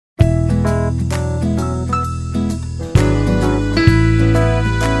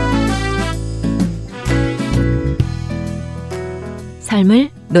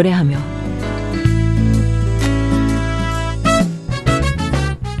삶을 노래하며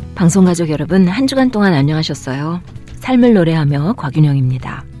방송가족 여러분, 한 주간 동안 안녕하셨어요? 삶을 노래하며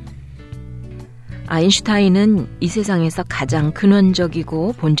곽윤영입니다. 아인슈타인은 이 세상에서 가장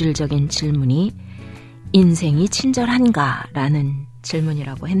근원적이고 본질적인 질문이 인생이 친절한가? 라는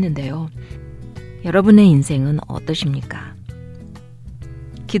질문이라고 했는데요. 여러분의 인생은 어떠십니까?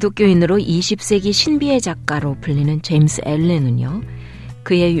 기독교인으로 20세기 신비의 작가로 불리는 제임스 앨런은요,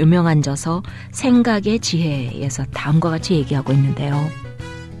 그의 유명한 저서 생각의 지혜에서 다음과 같이 얘기하고 있는데요.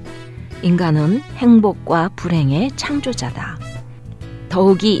 인간은 행복과 불행의 창조자다.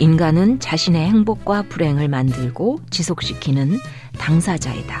 더욱이 인간은 자신의 행복과 불행을 만들고 지속시키는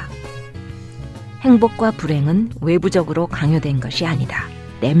당사자이다. 행복과 불행은 외부적으로 강요된 것이 아니다.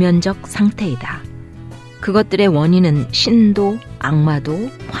 내면적 상태이다. 그것들의 원인은 신도, 악마도,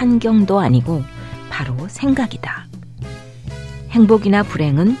 환경도 아니고 바로 생각이다. 행복이나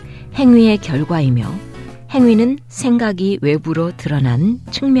불행은 행위의 결과이며 행위는 생각이 외부로 드러난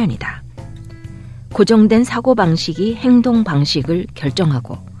측면이다. 고정된 사고방식이 행동방식을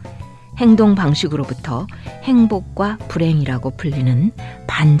결정하고 행동방식으로부터 행복과 불행이라고 불리는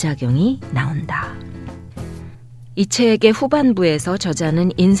반작용이 나온다. 이 책의 후반부에서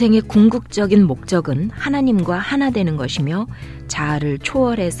저자는 인생의 궁극적인 목적은 하나님과 하나 되는 것이며 자아를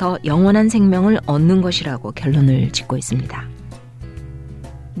초월해서 영원한 생명을 얻는 것이라고 결론을 짓고 있습니다.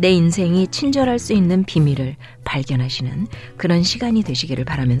 내 인생이 친절할 수 있는 비밀을 발견하시는 그런 시간이 되시기를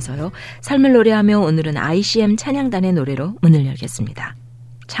바라면서요. 삶을 노래하며 오늘은 ICM 찬양단의 노래로 문을 열겠습니다.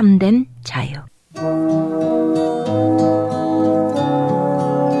 참된 자유.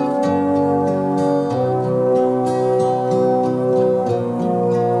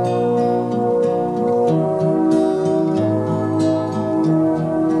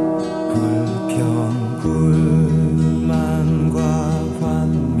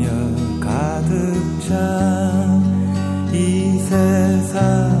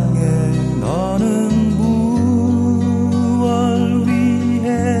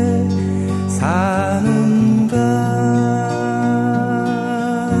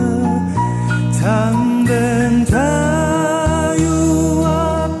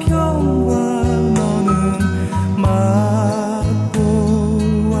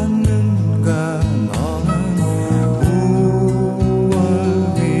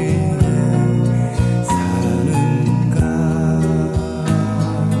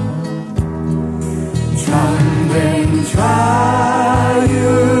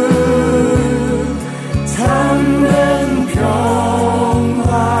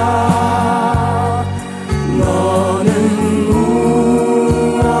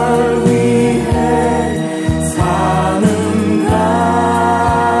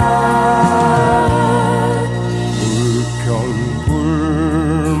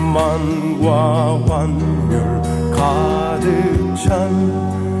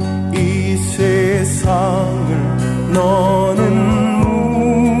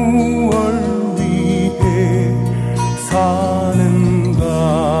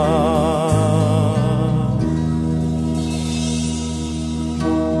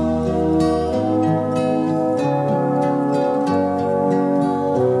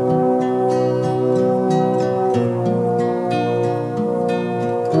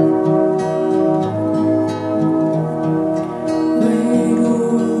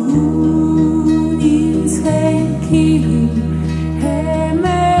 외로운 인생 길을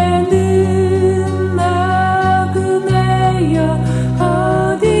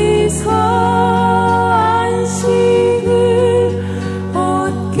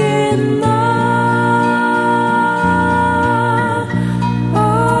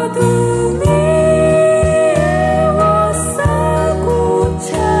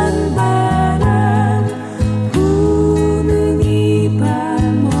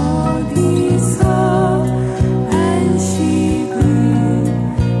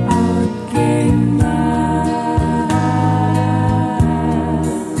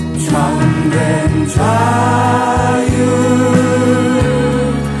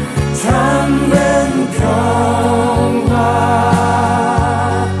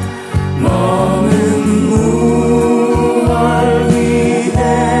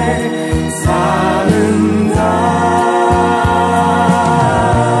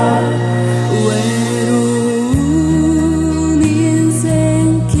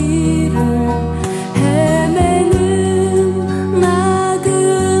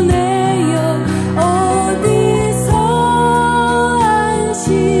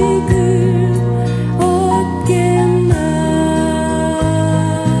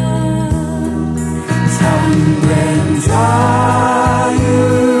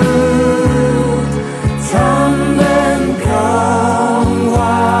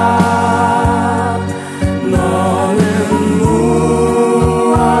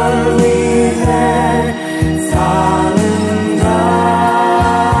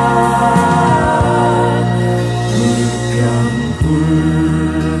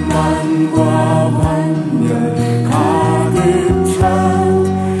불만과 환멸 가득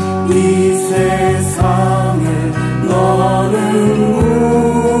찬 이 세상에 너는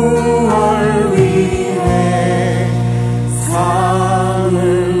무엇 위해 사는가.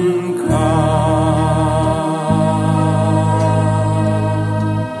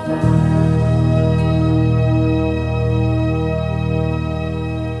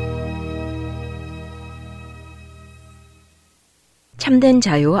 참된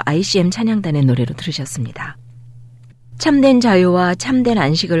자유 ICM 찬양단의 노래로 들으셨습니다. 참된 자유와 참된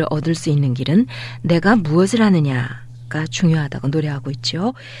안식을 얻을 수 있는 길은 내가 무엇을 하느냐가 중요하다고 노래하고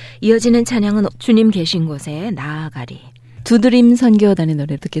있죠. 이어지는 찬양은 주님 계신 곳에 나아가리. 두드림 선교단의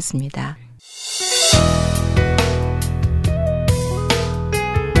노래 듣겠습니다.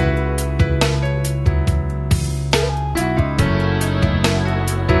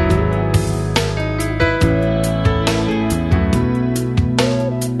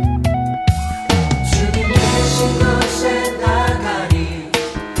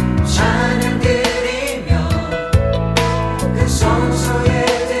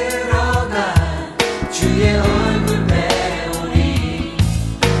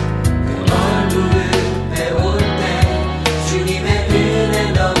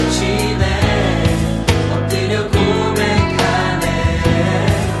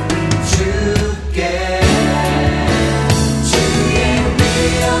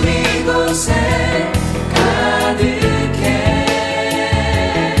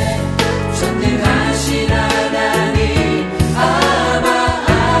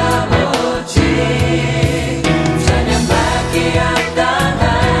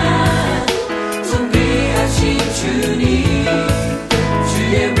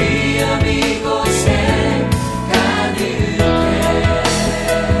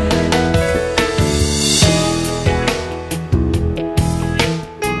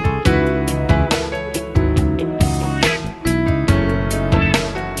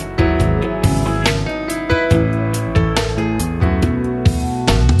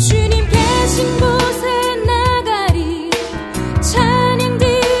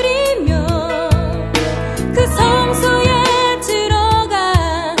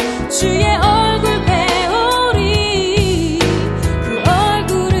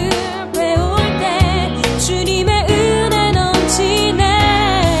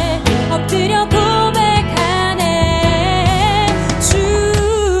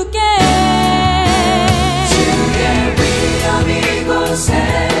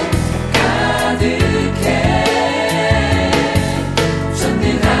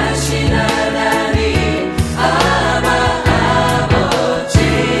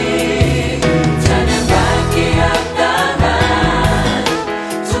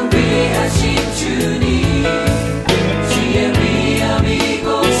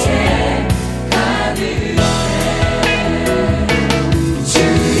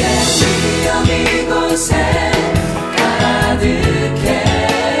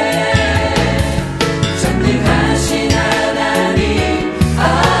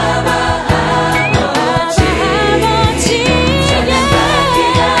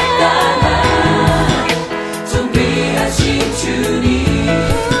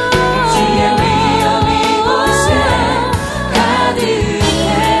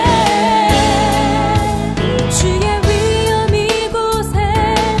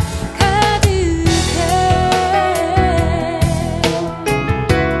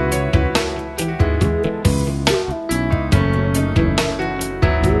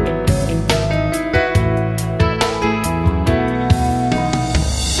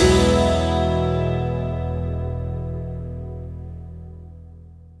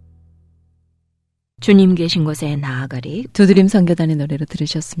 주님 계신 곳에 나아가리. 두드림 선교단의 노래로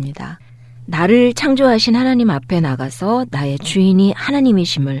들으셨습니다. 나를 창조하신 하나님 앞에 나가서 나의 주인이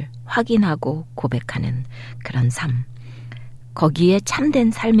하나님이심을 확인하고 고백하는 그런 삶. 거기에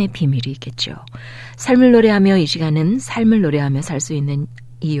참된 삶의 비밀이 있겠죠. 삶을 노래하며 이 시간은 삶을 노래하며 살 수 있는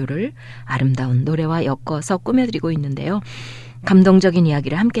이유를 아름다운 노래와 엮어서 꾸며드리고 있는데요. 감동적인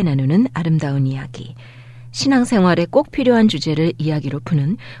이야기를 함께 나누는 아름다운 이야기. 신앙생활에 꼭 필요한 주제를 이야기로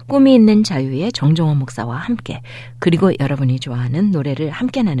푸는 꿈이 있는 자유의 정종원 목사와 함께, 그리고 여러분이 좋아하는 노래를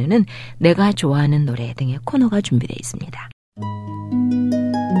함께 나누는 내가 좋아하는 노래 등의 코너가 준비되어 있습니다.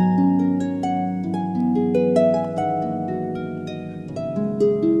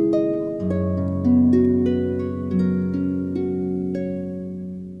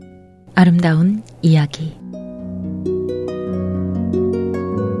 아름다운 이야기.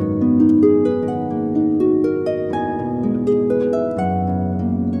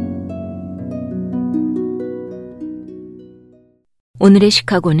 오늘의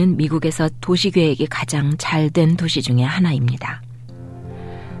시카고는 미국에서 도시계획이 가장 잘된 도시 중에 하나입니다.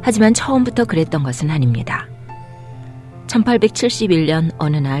 하지만 처음부터 그랬던 것은 아닙니다. 1871년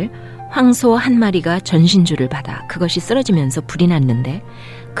어느 날 황소 한 마리가 전신주를 받아 그것이 쓰러지면서 불이 났는데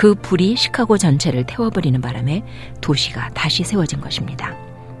그 불이 시카고 전체를 태워버리는 바람에 도시가 다시 세워진 것입니다.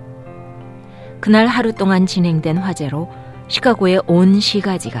 그날 하루 동안 진행된 화재로 시카고의 온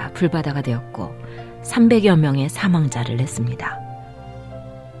시가지가 불바다가 되었고 300여 명의 사망자를 냈습니다.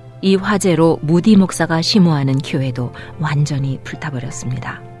 이 화재로 무디 목사가 심호하는 교회도 완전히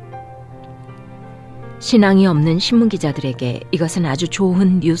불타버렸습니다. 신앙이 없는 신문기자들에게 이것은 아주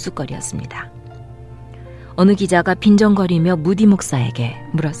좋은 뉴스거리였습니다. 어느 기자가 빈정거리며 무디 목사에게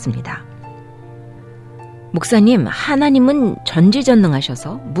물었습니다. 목사님, 하나님은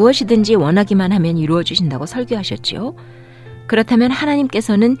전지전능하셔서 무엇이든지 원하기만 하면 이루어주신다고 설교하셨지요? 그렇다면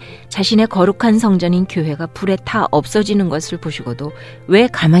하나님께서는 자신의 거룩한 성전인 교회가 불에 타 없어지는 것을 보시고도 왜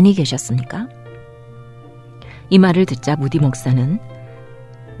가만히 계셨습니까? 이 말을 듣자 무디 목사는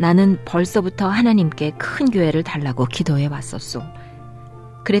나는 벌써부터 하나님께 큰 교회를 달라고 기도해 왔었소.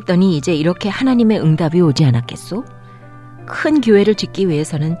 그랬더니 이제 이렇게 하나님의 응답이 오지 않았겠소? 큰 교회를 짓기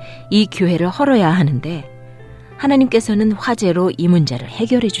위해서는 이 교회를 헐어야 하는데 하나님께서는 화재로 이 문제를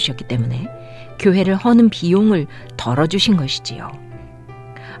해결해 주셨기 때문에 교회를 허는 비용을 덜어주신 것이지요.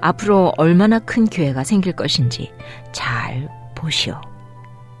 앞으로 얼마나 큰 교회가 생길 것인지 잘 보시오.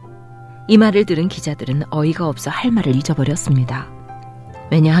 이 말을 들은 기자들은 어이가 없어 할 말을 잊어버렸습니다.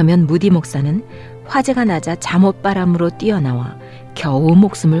 왜냐하면 무디 목사는 화재가 나자 잠옷바람으로 뛰어나와 겨우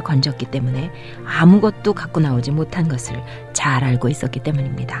목숨을 건졌기 때문에 아무것도 갖고 나오지 못한 것을 잘 알고 있었기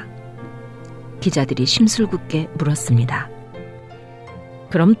때문입니다. 기자들이 심술궂게 물었습니다.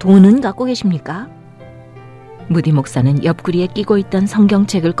 그럼 돈은 갖고 계십니까? 무디 목사는 옆구리에 끼고 있던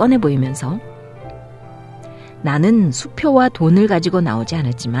성경책을 꺼내 보이면서 나는 수표와 돈을 가지고 나오지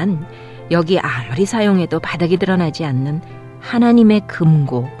않았지만 여기 아무리 사용해도 바닥이 드러나지 않는 하나님의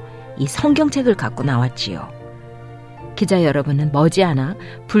금고, 이 성경책을 갖고 나왔지요. 기자 여러분은 머지않아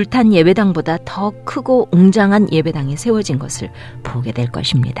불탄 예배당보다 더 크고 웅장한 예배당이 세워진 것을 보게 될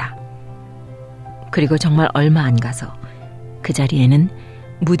것입니다. 그리고 정말 얼마 안 가서 그 자리에는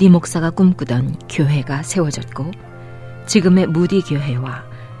무디 목사가 꿈꾸던 교회가 세워졌고 지금의 무디 교회와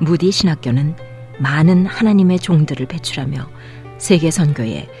무디 신학교는 많은 하나님의 종들을 배출하며 세계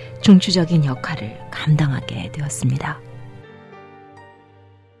선교의 중추적인 역할을 감당하게 되었습니다.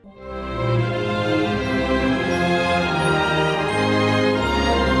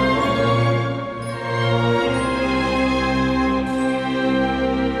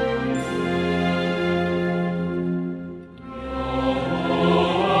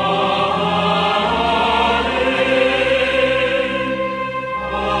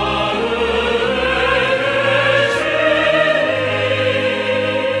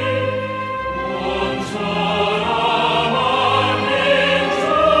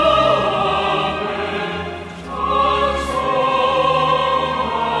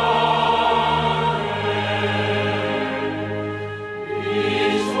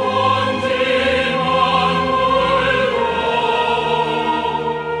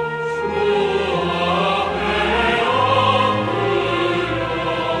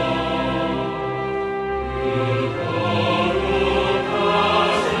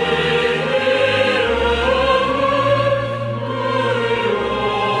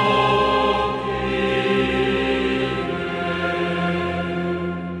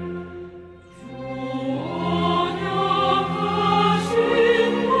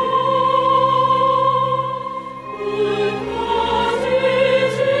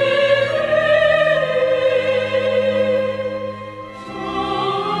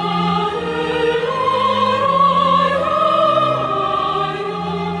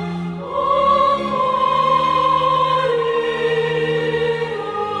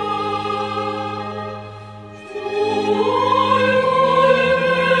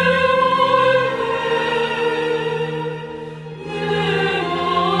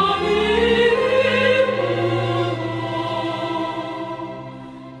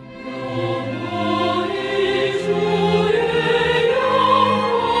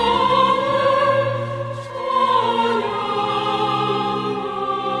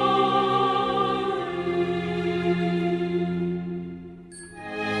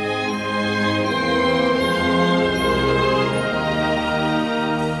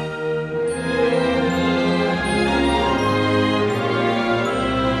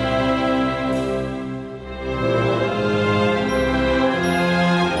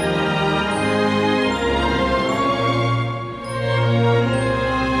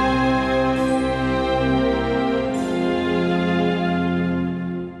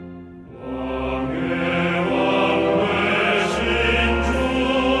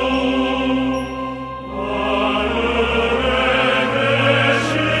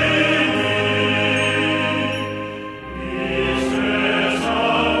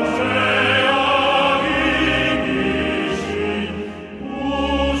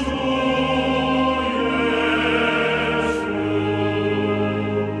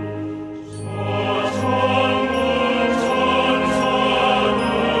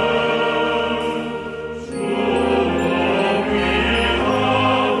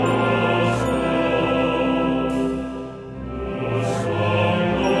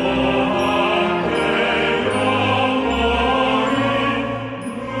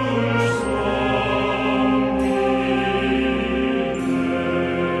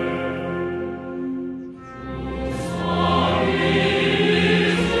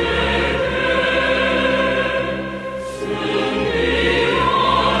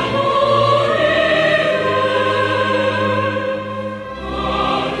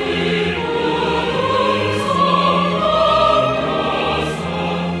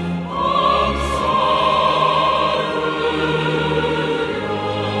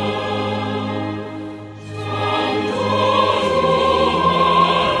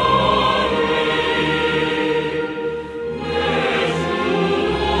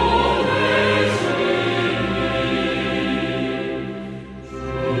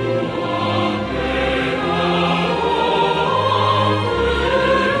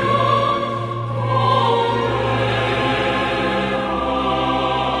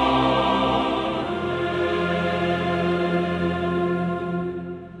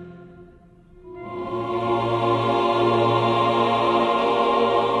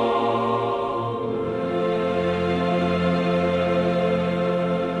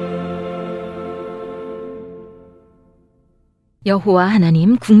 여호와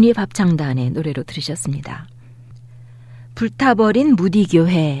하나님 국립합창단의 노래로 들으셨습니다. 불타버린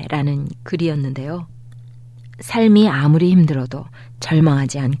무디교회라는 글이었는데요. 삶이 아무리 힘들어도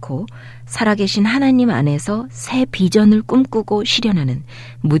절망하지 않고 살아계신 하나님 안에서 새 비전을 꿈꾸고 실현하는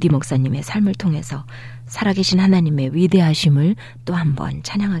무디 목사님의 삶을 통해서 살아계신 하나님의 위대하심을 또 한 번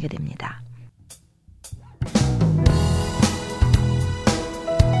찬양하게 됩니다.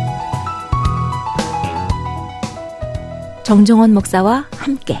 정종원 목사와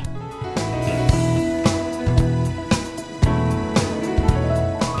함께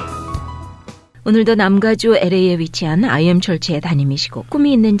오늘도 남가주 LA에 위치한 IM철치의 담임이시고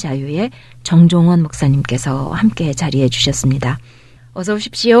꿈이 있는 자유의 정종원 목사님께서 함께 자리해 주셨습니다. 어서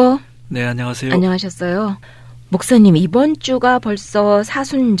오십시오. 네, 안녕하세요. 안녕하셨어요. 목사님, 이번 주가 벌써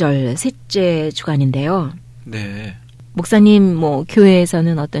사순절 셋째 주간인데요. 네. 목사님,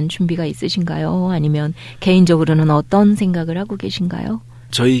 교회에서는 어떤 준비가 있으신가요? 아니면 개인적으로는 어떤 생각을 하고 계신가요?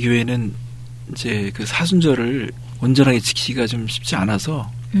 저희 교회는 이제 그 사순절을 온전하게 지키기가 좀 쉽지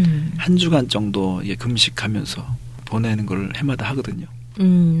않아서 한 주간 정도 금식하면서 보내는 걸 해마다 하거든요.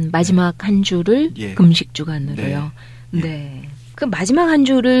 마지막 한 주를 예. 금식 주간으로요. 네. 네. 그 마지막 한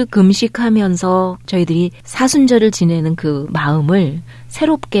주를 금식하면서 저희들이 사순절을 지내는 그 마음을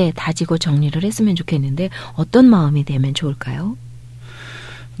새롭게 다지고 정리를 했으면 좋겠는데 어떤 마음이 되면 좋을까요?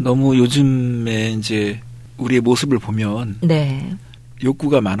 너무 요즘에 이제 우리의 모습을 보면 네.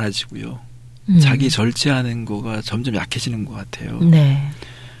 욕구가 많아지고요. 자기 절제하는 거가 점점 약해지는 것 같아요. 네.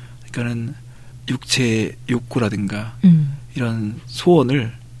 그러니까는 육체 욕구라든가 이런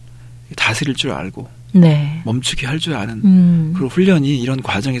소원을 다스릴 줄 알고 네. 멈추게 할 줄 아는 그런 훈련이 이런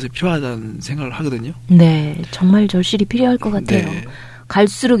과정에서 필요하다는 생각을 하거든요. 네. 정말 절실히 필요할 것 같아요. 네.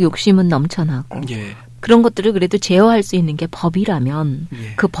 갈수록 욕심은 넘쳐나고 예. 그런 것들을 그래도 제어할 수 있는 게 법이라면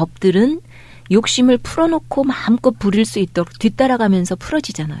예. 그 법들은 욕심을 풀어놓고 마음껏 부릴 수 있도록 뒤따라가면서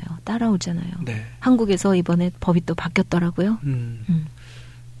풀어지잖아요. 따라오잖아요. 네. 한국에서 이번에 법이 또 바뀌었더라고요.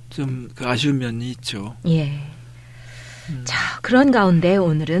 좀 그 아쉬운 면이 있죠. 예. 자, 그런 가운데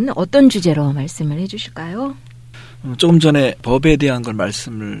오늘은 어떤 주제로 말씀을 해주실까요? 조금 전에 법에 대한 걸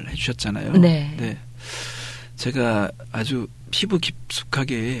말씀을 해주셨잖아요. 네. 네. 제가 아주 피부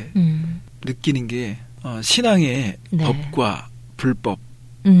깊숙하게 느끼는 게 신앙의 네. 법과 불법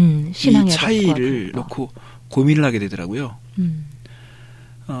신앙의 이 차이를 법과 놓고 고민을 하게 되더라고요.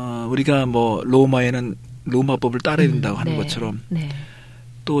 우리가 로마에는 로마법을 따라야 된다고 하는 네. 것처럼 네.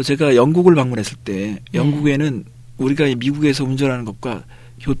 또 제가 영국을 방문했을 때 영국에는 우리가 미국에서 운전하는 것과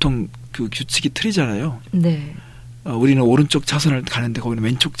교통 그 규칙이 틀리잖아요. 네. 우리는 오른쪽 차선을 가는데 거기는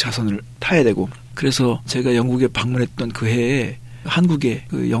왼쪽 차선을 타야 되고 그래서 제가 영국에 방문했던 그 해에 한국의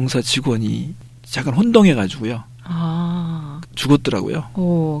그 영사 직원이 잠깐 혼동해가지고요. 아. 죽었더라고요.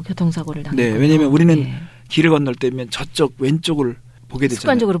 오, 교통사고를 당했군요. 네, 왜냐하면 우리는 예. 길을 건널 때면 저쪽 왼쪽을 보게 되잖아요.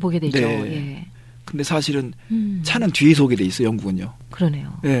 습관적으로 보게 되죠. 네. 예. 근데 사실은 차는 뒤에서 오게 돼 있어요, 영국은요.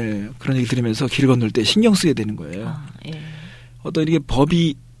 그러네요. 네, 그런 얘기 들으면서 길을 건널 때 신경 쓰게 되는 거예요. 아, 예. 어떤 이게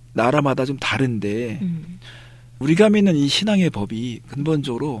법이 나라마다 좀 다른데 우리가 믿는 이 신앙의 법이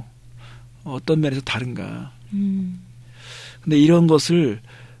근본적으로 어떤 면에서 다른가. 근데 이런 것을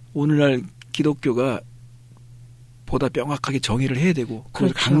오늘날 기독교가 보다 명확하게 정의를 해야 되고 그걸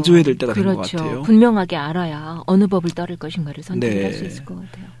그렇죠. 강조해야 될 때가 된 것 그렇죠. 같아요. 분명하게 알아야 어느 법을 따를 것인가를 선택할 네. 수 있을 것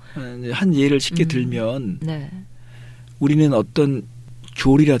같아요. 한 예를 쉽게 들면 네. 우리는 어떤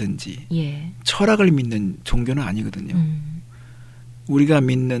교리라든지 예. 철학을 믿는 종교는 아니거든요. 우리가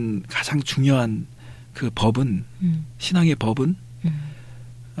믿는 가장 중요한 그 법은 신앙의 법은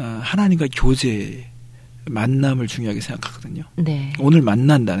하나님과 교제 만남을 중요하게 생각하거든요. 네. 오늘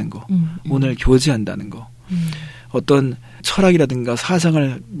만난다는 거, 오늘 교제한다는 거, 어떤 철학이라든가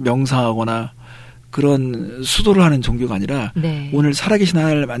사상을 명상하거나 그런 수도를 하는 종교가 아니라 네. 오늘 살아계신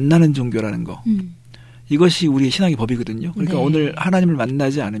하나님을 만나는 종교라는 거. 이것이 우리의 신앙의 법이거든요. 그러니까 네. 오늘 하나님을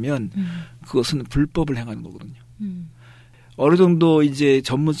만나지 않으면 그것은 불법을 행하는 거거든요. 어느 정도 이제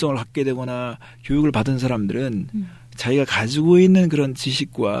전문성을 갖게 되거나 교육을 받은 사람들은 자기가 가지고 있는 그런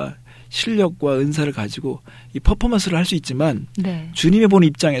지식과 실력과 은사를 가지고 이 퍼포먼스를 할 수 있지만 네. 주님이 보는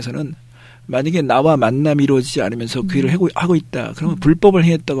입장에서는 만약에 나와 만남이 이루어지지 않으면서 그 일을 하고 있다. 그러면 불법을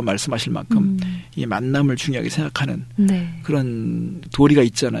행했다고 말씀하실 만큼 이 만남을 중요하게 생각하는 네. 그런 도리가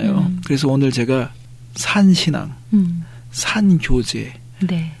있잖아요. 그래서 오늘 제가 산신앙, 산교제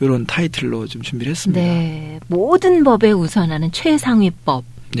네. 이런 타이틀로 좀 준비를 했습니다. 네. 모든 법에 우선하는 최상위법,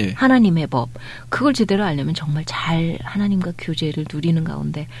 네. 하나님의 법. 그걸 제대로 알려면 정말 잘 하나님과 교제를 누리는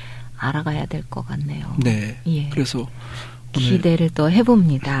가운데 알아가야 될 것 같네요. 네. 예. 그래서 오늘 기대를 또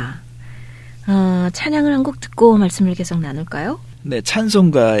해봅니다. 찬양을 한 곡 듣고 말씀을 계속 나눌까요? 네,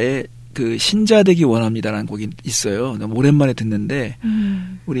 찬송가의 그 신자 되기 원합니다라는 곡이 있어요. 너무 오랜만에 듣는데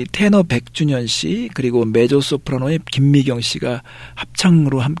우리 테너 백준현 씨 그리고 메조소프라노의 김미경 씨가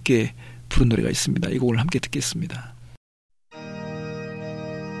합창으로 함께 부른 노래가 있습니다. 이 곡을 함께 듣겠습니다.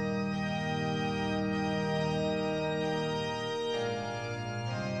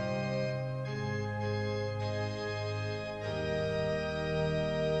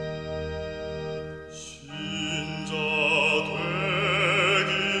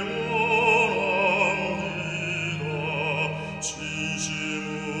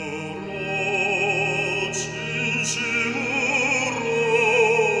 진심으로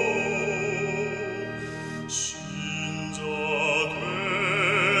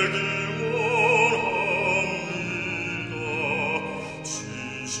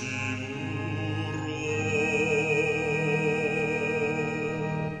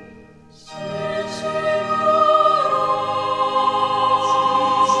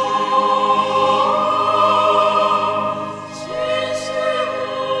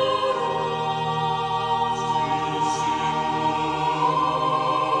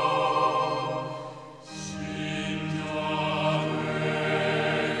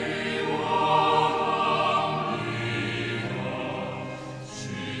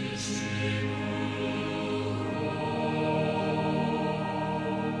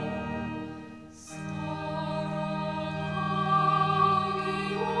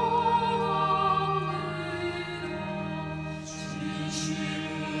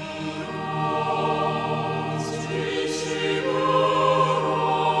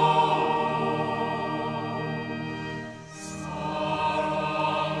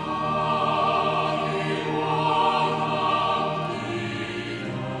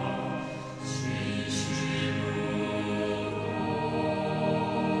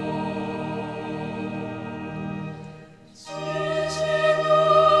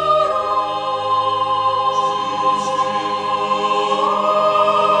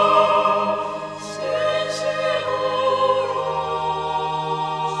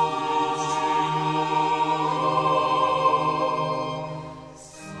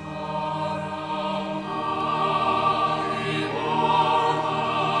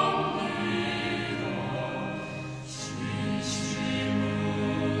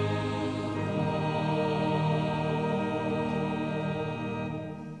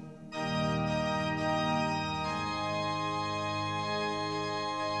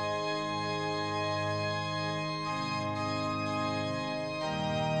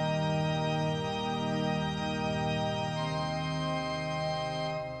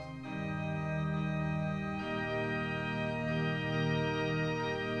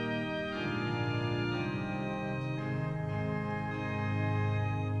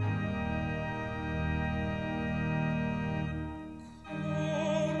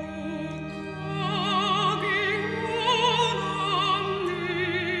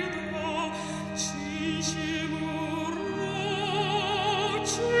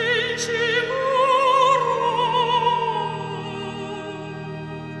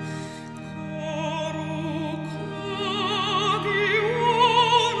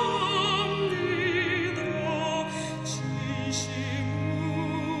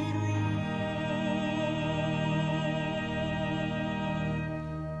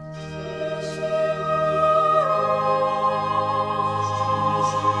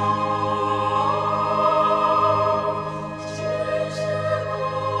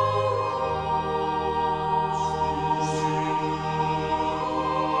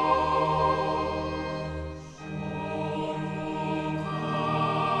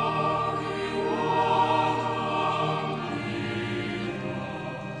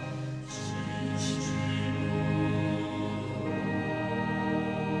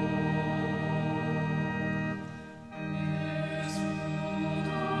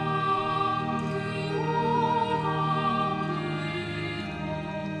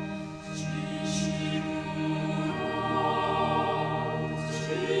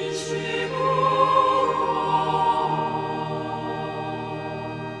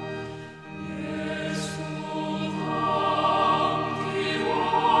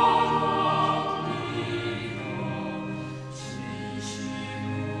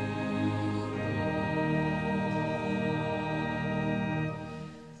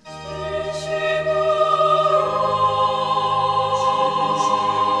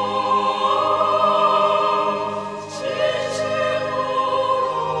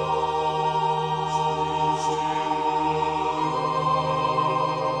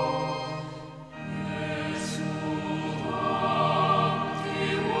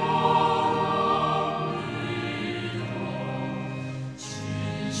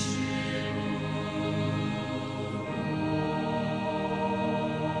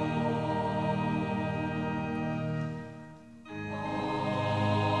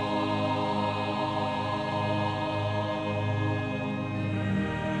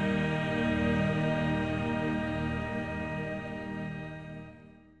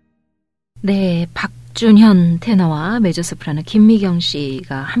네, 박준현 테너와 메조소프라노 김미경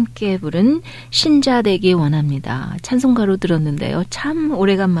씨가 함께 부른 신자 되기 원합니다. 찬송가로 들었는데요. 참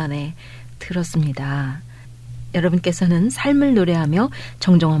오래간만에 들었습니다. 여러분께서는 삶을 노래하며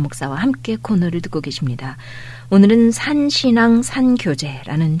정정환 목사와 함께 코너를 듣고 계십니다. 오늘은 산신앙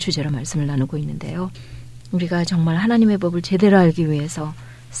산교제라는 주제로 말씀을 나누고 있는데요. 우리가 정말 하나님의 법을 제대로 알기 위해서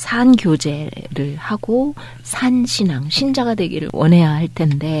산교제를 하고 산신앙, 신자가 되기를 원해야 할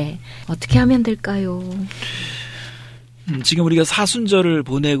텐데 어떻게 하면 될까요? 지금 우리가 사순절을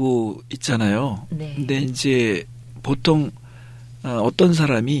보내고 있잖아요. 네. 근데 이제 보통 어떤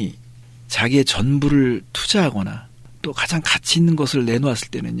사람이 자기의 전부를 투자하거나 또 가장 가치 있는 것을 내놓았을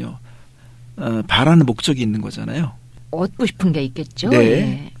때는요. 바라는 목적이 있는 거잖아요. 얻고 싶은 게 있겠죠. 네.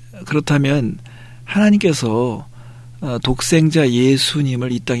 예. 그렇다면 하나님께서 독생자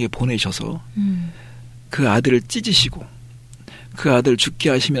예수님을 이 땅에 보내셔서 그 아들을 찢으시고 그 아들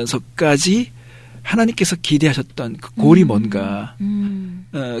죽게 하시면서까지 하나님께서 기대하셨던 그 골이 뭔가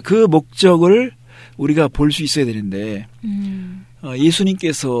그 목적을 우리가 볼 수 있어야 되는데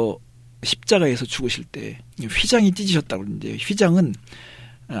예수님께서 십자가에서 죽으실 때 휘장이 찢어졌다고 그러는데 휘장은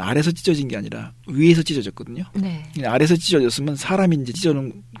아래에서 찢어진 게 아니라 위에서 찢어졌거든요. 네. 아래에서 찢어졌으면 사람이 이제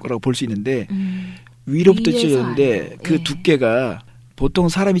찢어놓은 거라고 볼 수 있는데 위로부터 찢어졌는데 그 예. 두께가 보통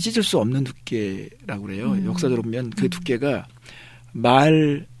사람이 찢을 수 없는 두께라고 그래요. 역사적으로 보면 그 두께가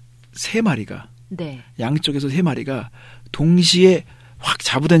말 3마리가 네. 양쪽에서 3마리가 동시에 확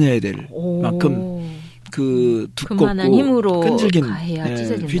잡아다녀야 될 만큼 그 두껍고 그만한 힘으로 끈질긴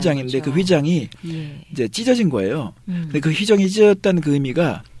거죠. 휘장인데 그 휘장이 예. 이제 찢어진 거예요. 근데 그 휘장이 찢어졌다는 그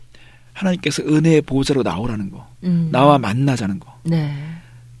의미가 하나님께서 은혜의 보호자로 나오라는 거. 나와 만나자는 거. 네.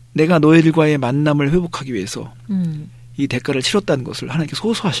 내가 너희들과의 만남을 회복하기 위해서 이 대가를 치렀다는 것을 하나님께서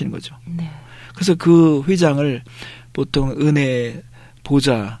호소하시는 거죠. 네. 그래서 그 휘장을 보통 은혜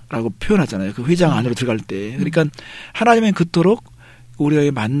보좌라고 표현하잖아요. 그 휘장 안으로 들어갈 때. 그러니까 하나님은 그토록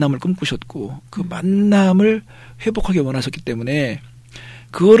우리와의 만남을 꿈꾸셨고 그 만남을 회복하기 원하셨기 때문에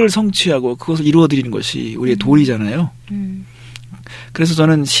그거를 성취하고 그것을 이루어드리는 것이 우리의 도리잖아요. 그래서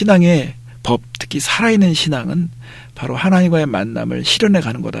저는 신앙의 법, 특히 살아있는 신앙은 바로 하나님과의 만남을 실현해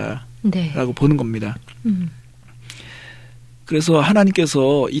가는 거다라고 네. 보는 겁니다. 그래서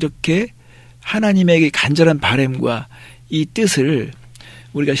하나님께서 이렇게 하나님에게 간절한 바람과 이 뜻을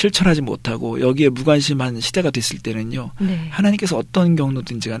우리가 실천하지 못하고 여기에 무관심한 시대가 됐을 때는요. 네. 하나님께서 어떤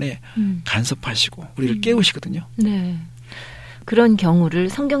경로든지 간에 간섭하시고 우리를 깨우시거든요. 네. 그런 경우를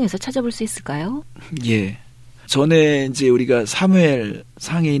성경에서 찾아볼 수 있을까요? 예. 전에 이제 우리가 사무엘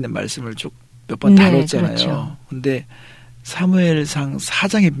상에 있는 말씀을 쭉 몇 번 네, 다뤘잖아요. 그렇죠. 근데 사무엘상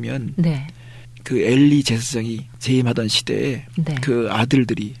 4장에 보면 네. 그 엘리 제사장이 재임하던 시대에 네. 그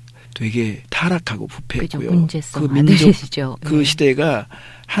아들들이 되게 타락하고 부패했고요. 그죠, 문제성 그 민족, 아들이죠. 그 네. 시대가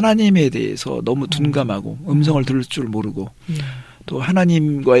하나님에 대해서 너무 둔감하고 음성을 들을 줄 모르고 또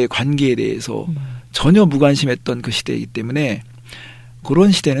하나님과의 관계에 대해서 전혀 무관심했던 그 시대이기 때문에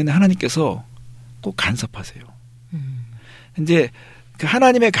그런 시대는 하나님께서 꼭 간섭하세요. 이제 그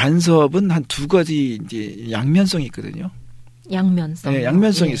하나님의 간섭은 한 2가지 이제 양면성이 있거든요. 양면성. 네,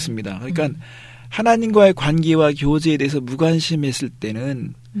 양면성이 예. 있습니다. 그러니까 하나님과의 관계와 교제에 대해서 무관심했을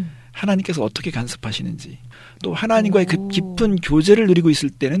때는 하나님께서 어떻게 간섭하시는지, 또 하나님과의 그 깊은 교제를 누리고 있을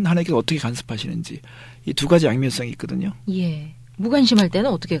때는 하나님께서 어떻게 간섭하시는지, 이 2가지 양면성이 있거든요. 예. 무관심할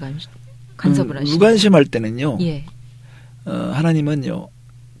때는 어떻게 간섭을 하시나요? 무관심할 때는요. 예. 하나님은요.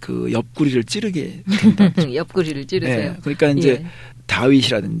 그 옆구리를 찌르게 된다. 옆구리를 찌르세요. 네, 그러니까 이제 예.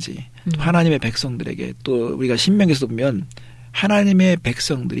 다윗이라든지 하나님의 백성들에게 또 우리가 신명기에서 보면 하나님의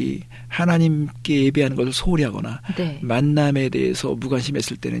백성들이 하나님께 예배하는 것을 소홀히 하거나 네. 만남에 대해서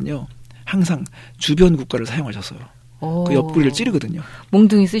무관심했을 때는요. 항상 주변 국가를 사용하셔서 오. 그 옆구리를 찌르거든요.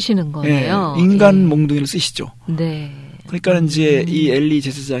 몽둥이 쓰시는 거네요. 네, 인간 예. 몽둥이를 쓰시죠. 네. 그러니까 이제 이 엘리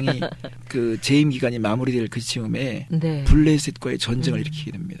제사장이 그 재임 기간이 마무리될 그 즈음에 네. 블레셋과의 전쟁을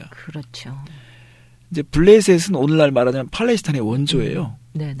일으키게 됩니다. 그렇죠. 이제 블레셋은 오늘날 말하자면 팔레스타인의 원조예요.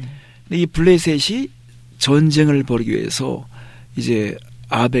 네네. 근데 이 블레셋이 전쟁을 벌이기 위해서 이제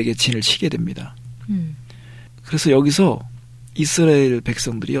아벡의 진을 치게 됩니다. 그래서 여기서 이스라엘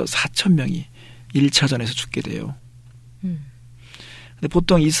백성들이요 4,000명이 1차전에서 죽게 돼요. 근데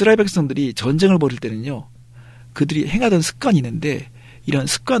보통 이스라엘 백성들이 전쟁을 벌일 때는요 그들이 행하던 습관이 있는데 이런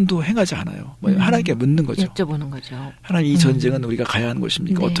습관도 행하지 않아요. 뭐 하나님께 묻는 거죠. 여쭤보는 거죠. 하나님 이 전쟁은 우리가 가야 하는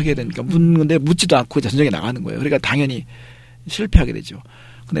것입니까? 네. 어떻게 해야 됩니까? 묻는데 묻지도 않고 전쟁에 나가는 거예요. 그러니까 당연히 실패하게 되죠.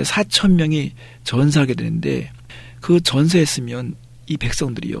 근데 4,000명이 전사하게 되는데 그 전사했으면 이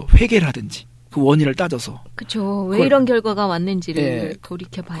백성들이요 회개를 하든지 그 원인을 따져서 그렇죠. 왜 이런 결과가 왔는지를 네,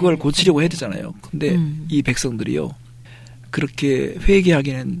 돌이켜봐야 그걸 고치려고 해야 되잖아요. 근데 이 백성들이요 그렇게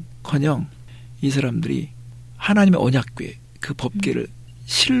회개하기는 커녕 이 사람들이 하나님의 언약궤, 그 법궤를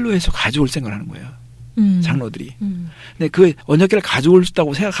실로에서 가져올 생각을 하는 거예요. 장로들이. 근데 그 언약궤를 가져올 수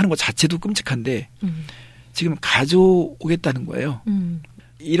있다고 생각하는 것 자체도 끔찍한데 지금 가져오겠다는 거예요.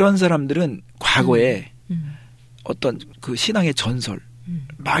 이런 사람들은 과거에 어떤 그 신앙의 전설,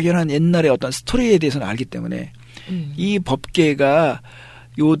 막연한 옛날의 어떤 스토리에 대해서는 알기 때문에 이 법궤가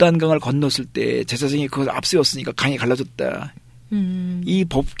요단강을 건넜을 때 제사장이 그걸 앞세웠으니까 강이 갈라졌다. 이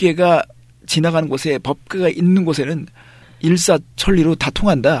법궤가 지나가는 곳에 법궤가 있는 곳에는 일사천리로 다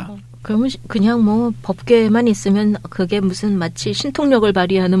통한다. 그러면 그냥 뭐 법궤만 있으면 그게 무슨 마치 신통력을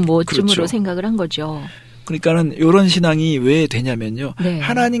발휘하는 뭐쯤으로 그렇죠. 생각을 한 거죠. 그러니까는 이런 신앙이 왜 되냐면요. 네.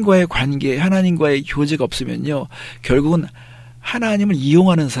 하나님과의 관계, 하나님과의 교제가 없으면요. 결국은 하나님을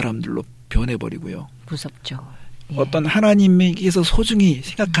이용하는 사람들로 변해버리고요. 무섭죠. 예. 어떤 하나님께서 소중히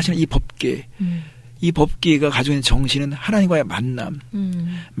생각하시는 이 법궤, 이 법궤가 가지고 있는 정신은 하나님과의 만남,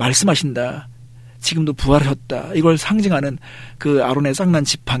 말씀하신다. 지금도 부활하셨다. 이걸 상징하는 그 아론의 쌍난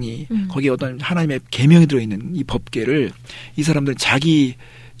지팡이, 거기에 어떤 하나님의 계명이 들어있는 이 법궤를 이 사람들은 자기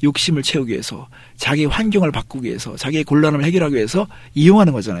욕심을 채우기 위해서, 자기 환경을 바꾸기 위해서, 자기의 곤란함을 해결하기 위해서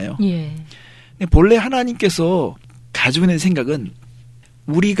이용하는 거잖아요. 예. 본래 하나님께서 가지고 있는 생각은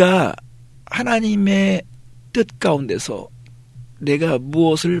우리가 하나님의 뜻 가운데서 내가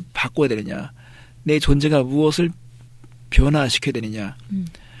무엇을 바꿔야 되느냐, 내 존재가 무엇을 변화시켜야 되느냐,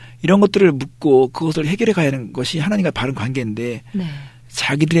 이런 것들을 묻고 그것을 해결해 가야 하는 것이 하나님과 바른 관계인데 네.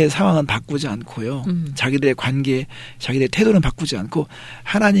 자기들의 상황은 바꾸지 않고요. 자기들의 관계, 자기들의 태도는 바꾸지 않고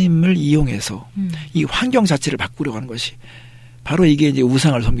하나님을 이용해서 이 환경 자체를 바꾸려고 하는 것이 바로 이게 이제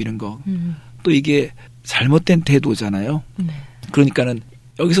우상을 섬기는 거. 또 이게 잘못된 태도잖아요. 네. 그러니까는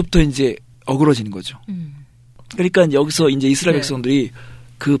여기서부터 이제 어그러지는 거죠. 그러니까 여기서 이제 이스라엘 네. 백성들이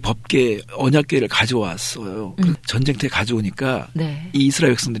그 법궤, 언약궤를 가져왔어요. 그 전쟁터에 가져오니까 네. 이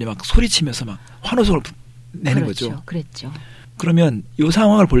이스라엘 백성들이 막 소리치면서 막 환호성을 내는 그렇죠. 거죠. 그랬죠. 그러면 이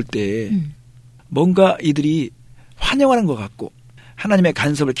상황을 볼 때 뭔가 이들이 환영하는 것 같고 하나님의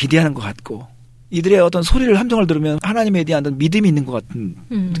간섭을 기대하는 것 같고 이들의 어떤 소리를 함정을 들으면 하나님에 대한 어떤 믿음이 있는 것 같은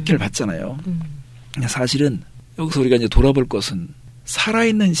느낌을 받잖아요. 사실은 여기서 우리가 이제 돌아볼 것은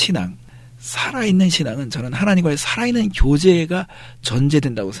살아있는 신앙은 저는 하나님과의 살아있는 교제가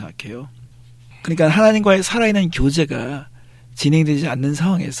전제된다고 생각해요. 그러니까 하나님과의 살아있는 교제가 진행되지 않는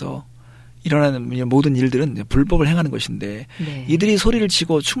상황에서 일어나는 모든 일들은 불법을 행하는 것인데 네. 이들이 소리를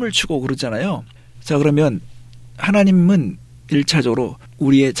치고 춤을 추고 그러잖아요. 자, 그러면 하나님은 1차적으로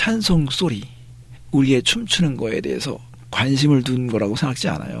우리의 찬송 소리, 우리의 춤추는 거에 대해서 관심을 둔 거라고 생각하지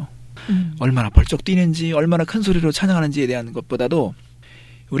않아요. 얼마나 벌쩍 뛰는지, 얼마나 큰 소리로 찬양하는지에 대한 것보다도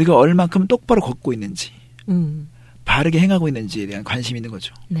우리가 얼만큼 똑바로 걷고 있는지, 바르게 행하고 있는지에 대한 관심이 있는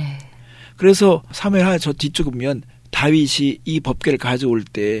거죠. 네. 그래서 사무엘하 저 뒤쪽에 보면 다윗이 이 법궤를 가져올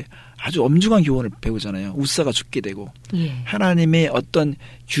때 아주 엄중한 교훈을 배우잖아요. 우사가 죽게 되고 예. 하나님의 어떤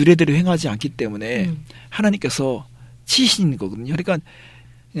규례대로 행하지 않기 때문에 하나님께서 치시는 거거든요. 그러니까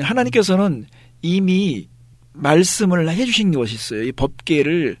하나님께서는 이미 말씀을 해주신 것이 있어요. 이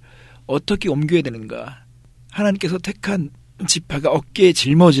법궤를 어떻게 옮겨야 되는가. 하나님께서 택한 지파가 어깨에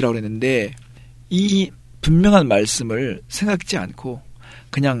짊어지라고 그랬는데 이 분명한 말씀을 생각지 않고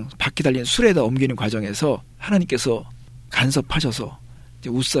그냥 바퀴 달린 술에다 옮기는 과정에서 하나님께서 간섭하셔서 이제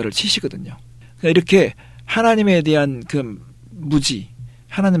우사를 치시거든요. 그러니까 이렇게 하나님에 대한 그 무지,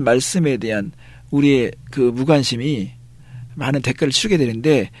 하나님 말씀에 대한 우리의 그 무관심이 많은 대가를 치르게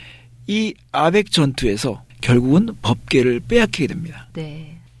되는데 이 아벡 전투에서 결국은 법궤를 빼앗기게 됩니다.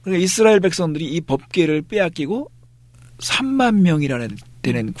 네. 그러니까 이스라엘 백성들이 이 법궤를 빼앗기고 3만 명이라는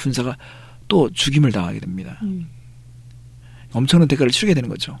되는 군사가 또 죽임을 당하게 됩니다. 엄청난 대가를 치르게 되는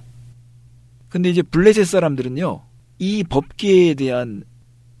거죠. 근데 이제 블레셋 사람들은요, 이 법궤에 대한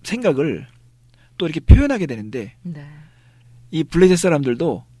생각을 또 이렇게 표현하게 되는데, 네. 이 블레셋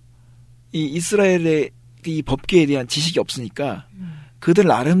사람들도 이 이스라엘의 이 법궤에 대한 지식이 없으니까 그들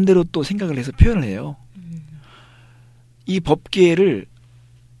나름대로 또 생각을 해서 표현을 해요. 이 법궤를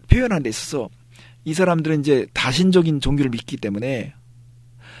표현하는 데 있어서 이 사람들은 이제 다신적인 종교를 믿기 때문에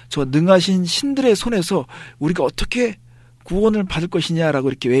저 능하신 신들의 손에서 우리가 어떻게 구원을 받을 것이냐라고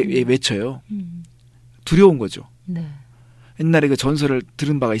이렇게 외쳐요. 두려운 거죠. 네. 옛날에 그 전설을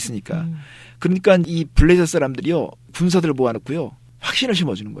들은 바가 있으니까. 그러니까 이 블레셋 사람들이요, 군사들을 모아놓고요, 확신을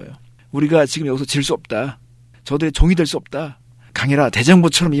심어주는 거예요. 우리가 지금 여기서 질 수 없다. 저들의 종이 될 수 없다. 강해라.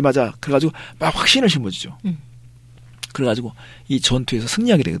 대장부처럼 임하자. 그래가지고 막 확신을 심어주죠. 그래가지고 이 전투에서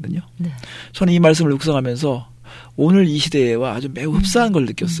승리하게 되거든요. 네. 저는 이 말씀을 묵상하면서 오늘 이 시대와 아주 매우 흡사한 걸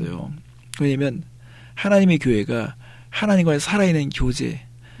느꼈어요. 왜냐하면 하나님의 교회가 하나님과의 살아있는 교제,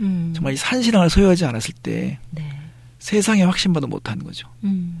 정말 이 산신앙을 소유하지 않았을 때 네. 세상에 확신받아 못하는 거죠.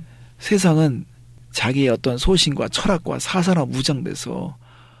 세상은 자기의 어떤 소신과 철학과 사상으로 무장돼서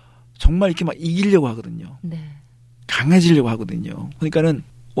정말 이렇게 막 이기려고 하거든요. 네. 강해지려고 하거든요. 그러니까는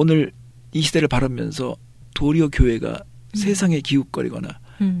오늘 이 시대를 바라보면서 도리어 교회가 세상에 기웃거리거나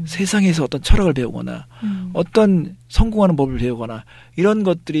세상에서 어떤 철학을 배우거나 어떤 성공하는 법을 배우거나 이런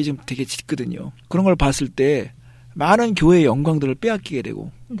것들이 지금 되게 짙거든요. 그런 걸 봤을 때 많은 교회의 영광들을 빼앗기게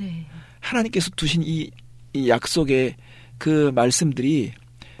되고 네. 하나님께서 두신 이 약속의 그 말씀들이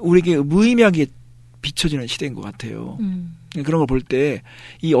우리에게 무의미하게 비춰지는 시대인 것 같아요. 그런 걸 볼 때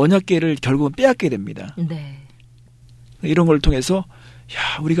이 언약궤를 결국은 빼앗게 됩니다. 네. 이런 걸 통해서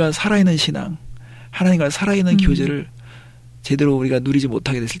우리가 살아있는 신앙, 하나님과 살아있는 교제를 제대로 우리가 누리지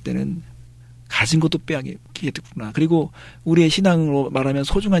못하게 됐을 때는 가진 것도 빼앗게 됐구나. 그리고 우리의 신앙으로 말하면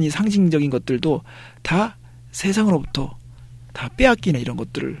소중한 이 상징적인 것들도 다 세상으로부터 다 빼앗기는 이런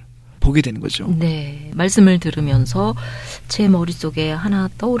것들을 보게 되는 거죠. 네. 말씀을 들으면서 제 머릿속에 하나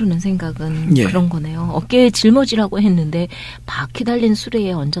떠오르는 생각은 예. 그런 거네요. 어깨에 짊어지라고 했는데 바퀴 달린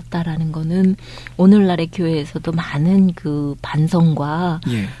수레에 얹었다라는 거는 오늘날의 교회에서도 많은 그 반성과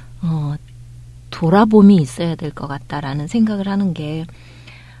예. 돌아봄이 있어야 될 것 같다라는 생각을 하는 게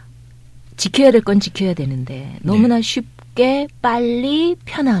지켜야 될 건 지켜야 되는데 너무나 쉽게 빨리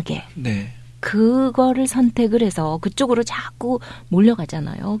편하게 네. 그거를 선택을 해서 그쪽으로 자꾸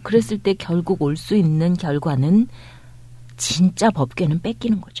몰려가잖아요. 그랬을 때 결국 올 수 있는 결과는 진짜 법궤는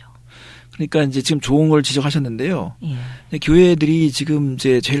뺏기는 거죠. 그러니까 이제 지금 좋은 걸 지적하셨는데요. 예. 교회들이 지금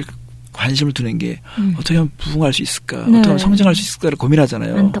이제 제일 관심을 두는 게 어떻게 하면 부흥할 수 있을까, 네. 어떻게 하면 성장할 수 있을까를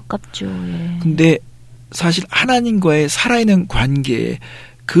고민하잖아요. 안타깝죠. 예. 근데 사실 하나님과의 살아있는 관계,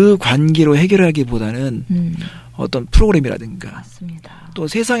 그 관계로 해결하기보다는 어떤 프로그램이라든가 맞습니다. 또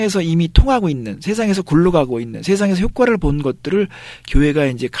세상에서 이미 통하고 있는, 세상에서 굴러가고 있는, 세상에서 효과를 본 것들을 교회가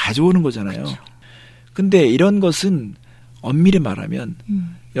이제 가져오는 거잖아요. 그렇죠. 근데 이런 것은 엄밀히 말하면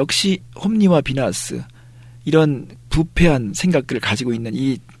역시 홈리와 비나스 이런 부패한 생각들을 가지고 있는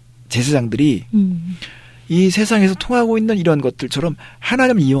이 제사장들이 이 세상에서 통하고 있는 이런 것들처럼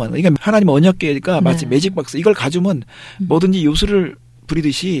하나님을 이용하는 거예요. 그러니까 하나님 언약궤가 마치 매직박스, 이걸 가지면 뭐든지 요술을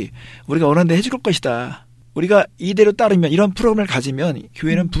부리듯이 우리가 원하는 데 해줄 것이다. 우리가 이대로 따르면, 이런 프로그램을 가지면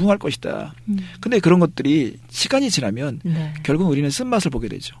교회는 부흥할 것이다. 근데 그런 것들이 시간이 지나면 네. 결국 우리는 쓴맛을 보게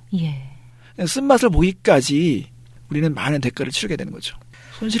되죠. 예. 쓴맛을 보기까지 우리는 많은 대가를 치르게 되는 거죠.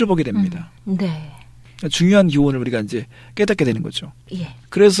 손실을 보게 됩니다. 네. 중요한 교훈을 우리가 이제 깨닫게 되는 거죠. 예.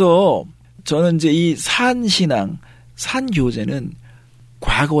 그래서 저는 이제 이 산신앙, 산교제는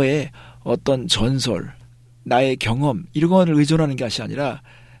과거의 어떤 전설, 나의 경험 이런 거를 의존하는 것이 아니라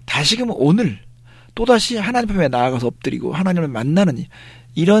다시금 오늘 또다시 하나님 앞에 나아가서 엎드리고 하나님을 만나는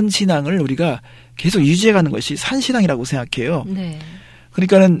이런 신앙을 우리가 계속 유지해가는 것이 산신앙이라고 생각해요. 네.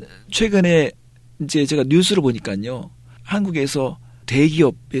 그러니까는 최근에 이제 제가 뉴스를 보니까요, 한국에서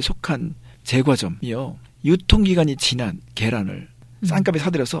대기업에 속한 제과점이요, 유통기간이 지난 계란을 싼값에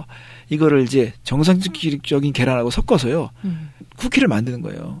사들여서 이거를 이제 정상적인 계란하고 섞어서요 쿠키를 만드는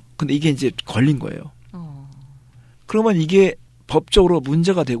거예요. 근데 이게 이제 걸린 거예요. 그러면 이게 법적으로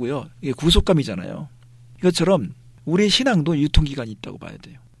문제가 되고요. 이게 구속감이잖아요. 이것처럼 우리의 신앙도 유통기간이 있다고 봐야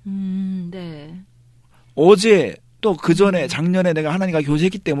돼요. 네. 어제 또 그 전에 작년에 내가 하나님과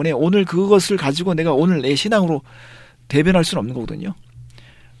교제했기 때문에 오늘 그것을 가지고 내가 오늘 내 신앙으로 대변할 수는 없는 거거든요.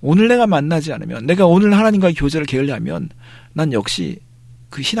 오늘 내가 만나지 않으면, 내가 오늘 하나님과의 교제를 게을리하면 난 역시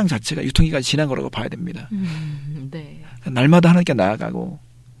그 신앙 자체가 유통기간이 지난 거라고 봐야 됩니다. 네. 날마다 하나님께 나아가고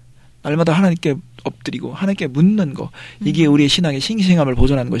날마다 하나님께 엎드리고 하나님께 묻는 거, 이게 우리의 신앙의 싱싱함을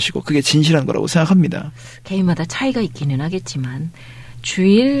보존하는 것이고 그게 진실한 거라고 생각합니다. 개인마다 차이가 있기는 하겠지만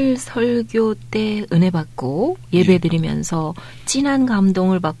주일 설교 때 은혜 받고 예배 드리면서 진한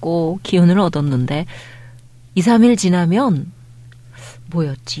감동을 받고 기운을 얻었는데 2, 3일 지나면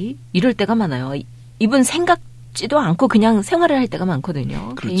뭐였지? 이럴 때가 많아요. 이분 생각지도 않고 그냥 생활을 할 때가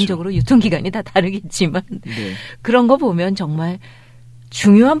많거든요. 그렇죠. 개인적으로 유통기간이 다 다르겠지만 네. 그런 거 보면 정말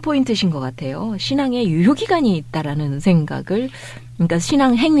중요한 포인트신 것 같아요. 신앙에 유효기간이 있다라는 생각을, 그러니까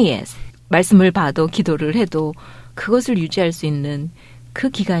신앙 행위에 말씀을 봐도 기도를 해도 그것을 유지할 수 있는 그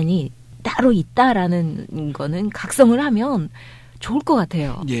기간이 따로 있다라는 거는 각성을 하면 좋을 것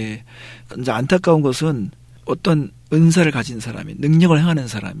같아요. 예. 이제 안타까운 것은 어떤 은사를 가진 사람이, 능력을 행하는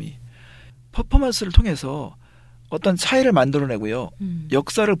사람이 퍼포먼스를 통해서 어떤 차이를 만들어내고요.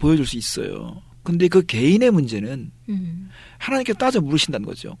 역사를 보여줄 수 있어요. 근데 그 개인의 문제는 하나님께 따져 물으신다는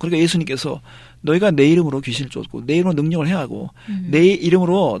거죠. 그러니까 예수님께서 너희가 내 이름으로 귀신을 쫓고 내 이름으로 능력을 행하고 내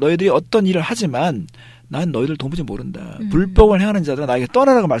이름으로 너희들이 어떤 일을 하지만 난 너희들 도무지 모른다. 불법을 행하는 자들은 나에게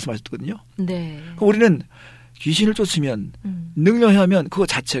떠나라고 말씀하셨거든요. 네. 그럼 우리는 귀신을 쫓으면 능력을 행하면 그거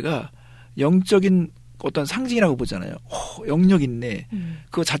자체가 영적인 어떤 상징이라고 보잖아요. 영역 있네.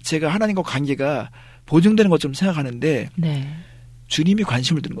 그거 자체가 하나님과 관계가 보증되는 것처럼 생각하는데 네. 주님이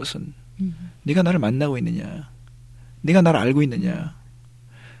관심을 두는 것은 네가 나를 만나고 있느냐, 네가 나를 알고 있느냐.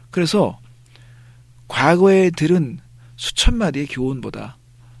 그래서 과거에 들은 수천 마디의 교훈보다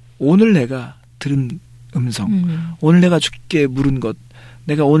오늘 내가 들은 음성, 오늘 내가 주께 물은 것,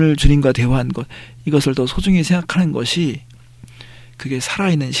 내가 오늘 주님과 대화한 것, 이것을 더 소중히 생각하는 것이 그게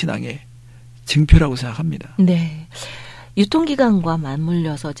살아있는 신앙의 증표라고 생각합니다. 네. 유통기간과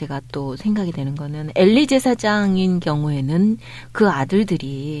맞물려서 제가 또 생각이 되는 거는 엘리 제사장인 경우에는 그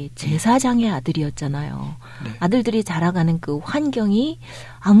아들들이 제사장의 아들이었잖아요. 네. 아들들이 자라가는 그 환경이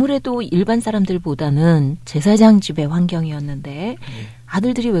아무래도 일반 사람들보다는 제사장 집의 환경이었는데 네.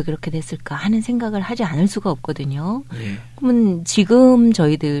 아들들이 왜 그렇게 됐을까 하는 생각을 하지 않을 수가 없거든요. 네. 그러면 지금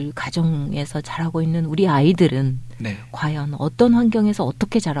저희들 가정에서 자라고 있는 우리 아이들은 네. 과연 어떤 환경에서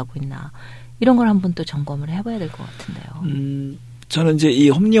어떻게 자라고 있나 이런 걸 한번 또 점검을 해봐야 될 것 같은데요. 저는 이제 이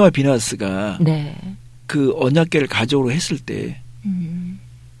홈리와 비나스가 네. 그 언약궤를 가족으로 했을 때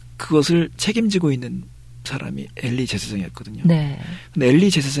그것을 책임지고 있는 사람이 엘리 제사장이었거든요. 네. 근데 엘리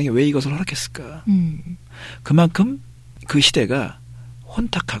제사장이 왜 이것을 허락했을까? 그만큼 그 시대가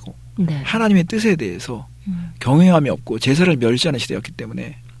혼탁하고 네. 하나님의 뜻에 대해서 경외함이 없고 제사를 멸시하는 시대였기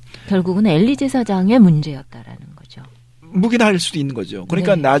때문에 결국은 엘리 제사장의 문제였다라는 거죠. 묵인할 수도 있는 거죠.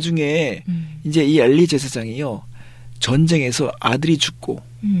 그러니까 네. 나중에 이제 이 엘리 제사장이요 전쟁에서 아들이 죽고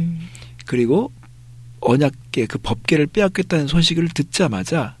그리고 언약궤 그 법궤를 빼앗겼다는 소식을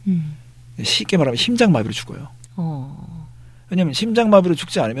듣자마자 쉽게 말하면 심장마비로 죽어요. 왜냐하면 심장마비로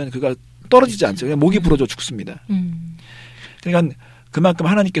죽지 않으면 그가 떨어지지 않죠. 그냥 목이 부러져 죽습니다. 그러니까 그만큼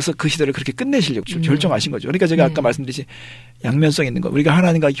하나님께서 그 시대를 그렇게 끝내시려고 결정하신 거죠. 그러니까 제가 아까 말씀드린 양면성 있는 거. 우리가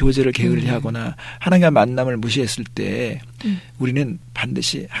하나님과 교제를 게을리하거나 하나님과 만남을 무시했을 때 우리는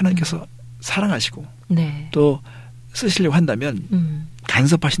반드시 하나님께서 사랑하시고 네. 또 쓰시려고 한다면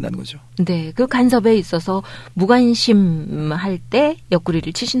간섭하신다는 거죠. 네, 그 간섭에 있어서 무관심할 때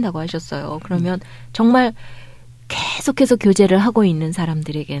옆구리를 치신다고 하셨어요. 그러면 정말 계속해서 교제를 하고 있는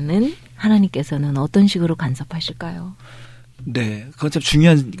사람들에게는 하나님께서는 어떤 식으로 간섭하실까요? 네, 그건 참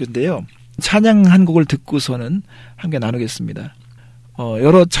중요한 건데요. 찬양 한 곡을 듣고서는 함께 나누겠습니다.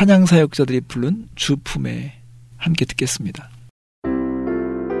 여러 찬양 사역자들이 부른 주 품에 함께 듣겠습니다.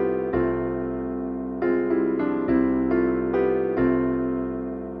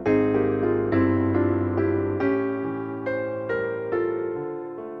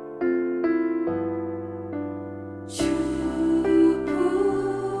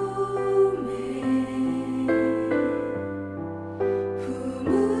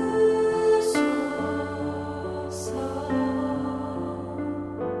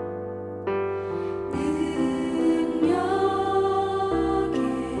 능력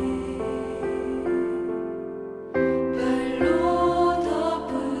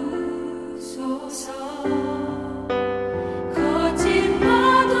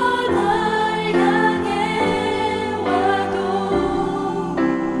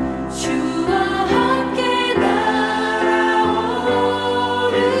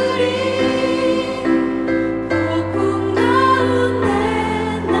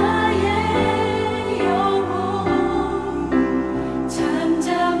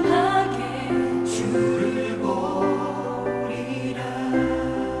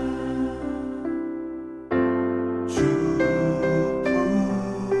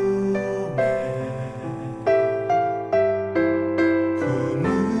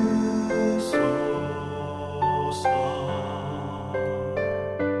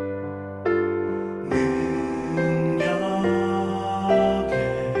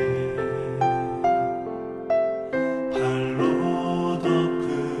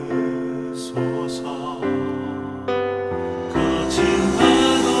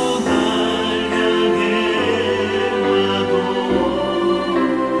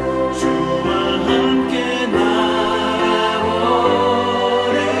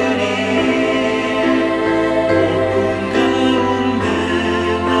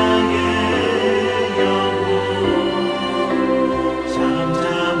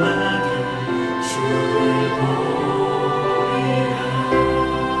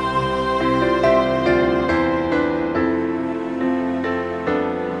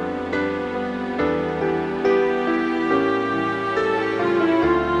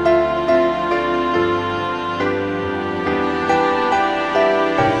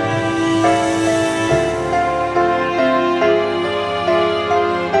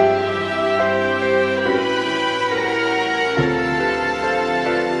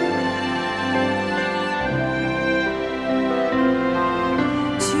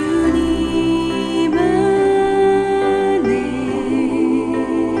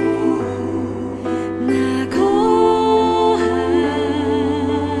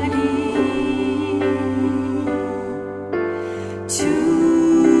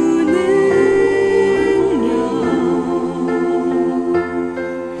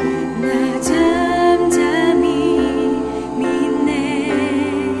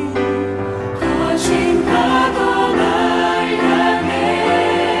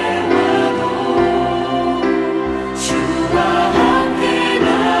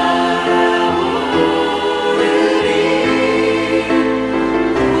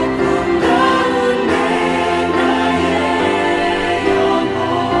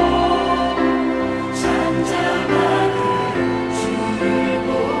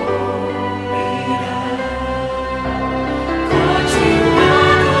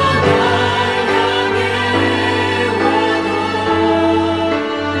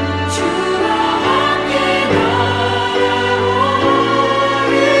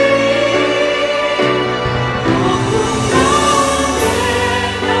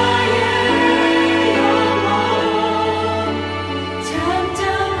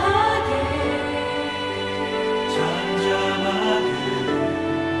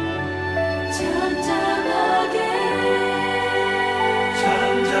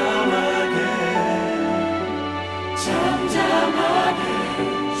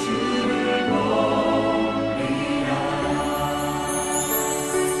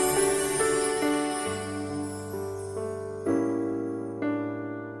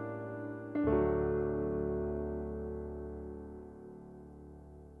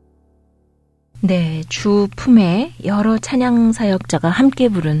네, 주 품에 여러 찬양 사역자가 함께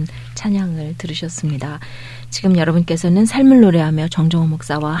부른 찬양을 들으셨습니다. 지금 여러분께서는 삶을 노래하며 정정호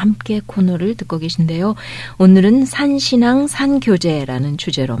목사와 함께 코너를 듣고 계신데요. 오늘은 산신앙 산교제라는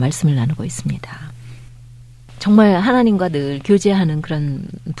주제로 말씀을 나누고 있습니다. 정말 하나님과 늘 교제하는 그런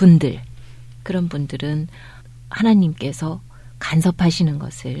분들은 하나님께서 간섭하시는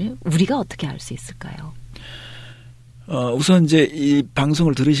것을 우리가 어떻게 알 수 있을까요? 우선 이제 이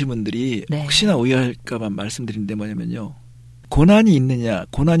방송을 들으신 분들이 네. 혹시나 오해할까봐 말씀드리는데 뭐냐면요. 고난이 있느냐,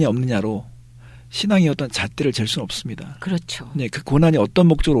 고난이 없느냐로 신앙의 어떤 잣대를 잴 수는 없습니다. 그렇죠. 네, 그 고난이 어떤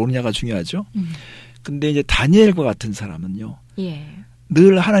목적으로 오느냐가 중요하죠. 근데 이제 다니엘과 같은 사람은요. 예.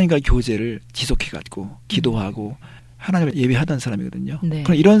 늘 하나님과 교제를 지속해가지고 기도하고 하나님을 예배하던 사람이거든요. 네.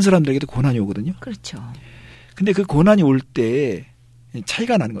 그럼 이런 사람들에게도 고난이 오거든요. 그렇죠. 근데 그 고난이 올 때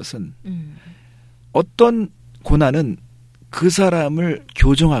차이가 나는 것은 어떤 고난은 그 사람을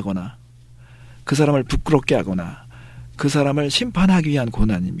교정하거나 그 사람을 부끄럽게 하거나 그 사람을 심판하기 위한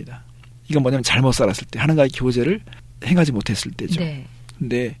고난입니다. 이건 뭐냐면 잘못 살았을 때 하나님과의 교제를 행하지 못했을 때죠. 네.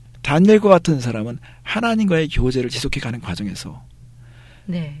 근데 다니엘과 같은 사람은 하나님과의 교제를 지속해가는 과정에서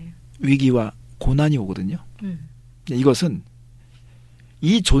네. 위기와 고난이 오거든요. 이것은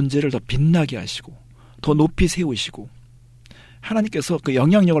이 존재를 더 빛나게 하시고 더 높이 세우시고 하나님께서 그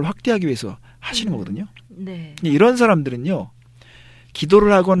영향력을 확대하기 위해서 하시는 거거든요. 네. 이런 사람들은요.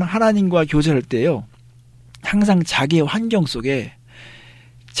 기도를 하거나 하나님과 교제할 때요. 항상 자기의 환경 속에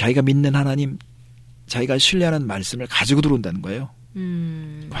자기가 믿는 하나님, 자기가 신뢰하는 말씀을 가지고 들어온다는 거예요.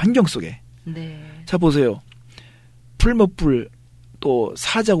 환경 속에. 네. 자 보세요. 풀목불 또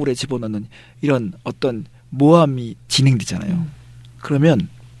사자굴에 집어넣는 이런 어떤 모함이 진행되잖아요. 그러면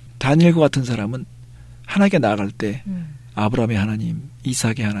다니엘과 같은 사람은 하나님께 나아갈 때 아브라함의 하나님,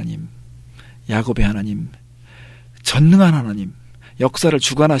 이삭의 하나님, 야곱의 하나님, 전능한 하나님, 역사를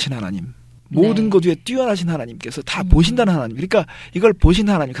주관하신 하나님, 모든 것 위에 뛰어나신 하나님께서 다 보신다는 하나님. 그러니까 이걸 보신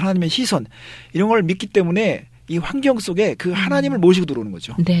하나님, 하나님의 시선 이런 걸 믿기 때문에 이 환경 속에 그 하나님을 모시고 들어오는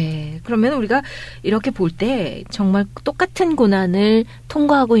거죠. 네. 그러면 우리가 이렇게 볼 때 정말 똑같은 고난을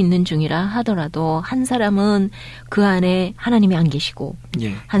통과하고 있는 중이라 하더라도 한 사람은 그 안에 하나님이 안 계시고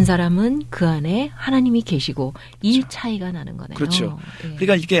예. 한 사람은 그 안에 하나님이 계시고 이 그렇죠. 차이가 나는 거네요. 그렇죠. 네.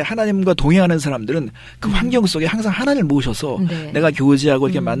 그러니까 이게 하나님과 동행하는 사람들은 그 환경 속에 항상 하나님을 모셔서 네. 내가 교제하고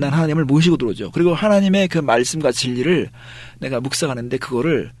이렇게 만난 하나님을 모시고 들어오죠. 그리고 하나님의 그 말씀과 진리를 내가 묵상하는데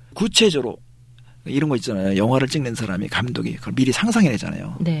그거를 구체적으로 이런 거 있잖아요. 영화를 찍는 사람이 감독이 그걸 미리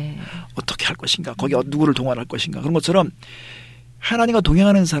상상해내잖아요. 네. 어떻게 할 것인가, 거기 누구를 동원할 것인가. 그런 것처럼 하나님과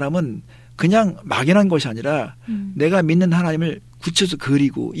동행하는 사람은 그냥 막연한 것이 아니라 내가 믿는 하나님을 구체적으로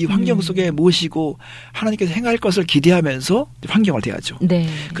그리고 이 환경 속에 모시고 하나님께서 행할 것을 기대하면서 환경을 대하죠. 네.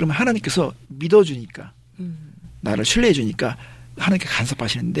 그러면 하나님께서 믿어주니까 나를 신뢰해주니까 하나님께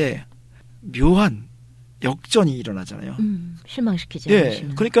간섭하시는데 묘한 역전이 일어나잖아요. 실망시키지 예,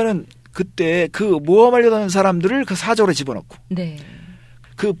 않으시는. 그러니까는 그때 그 모험하려던 하는 사람들을 그 사적으로 집어넣고 네.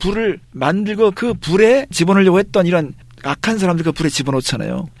 그 불을 만들고 그 불에 집어넣으려고 했던 이런 악한 사람들 그 불에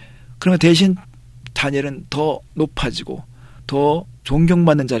집어넣잖아요. 그러면 대신 다니엘은 더 높아지고 더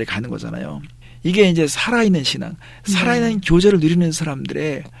존경받는 자리에 가는 거잖아요. 이게 이제 살아있는 신앙, 살아있는 교제를 누리는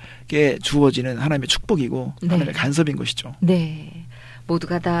사람들에게 주어지는 하나님의 축복이고 하나님의 간섭인 것이죠. 네.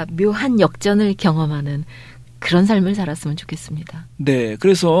 모두가 다 묘한 역전을 경험하는 그런 삶을 살았으면 좋겠습니다. 네.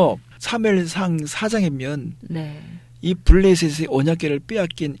 그래서 사무엘상 4장에 보면 네. 이 블레셋의 언약궤를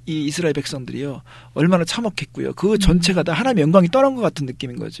빼앗긴 이 이스라엘 백성들이요. 얼마나 참혹했고요. 그 전체가 다 하나님의 영광이 떠난 것 같은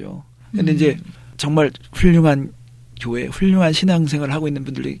느낌인 거죠. 근데 이제 정말 훌륭한 교회, 훌륭한 신앙생활을 하고 있는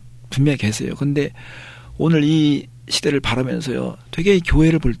분들이 분명히 계세요. 근데 오늘 이 시대를 바라면서요. 되게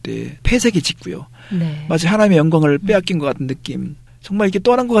교회를 볼 때 폐색이 짙고요. 네. 마치 하나님의 영광을 빼앗긴 것 같은 느낌. 정말 이렇게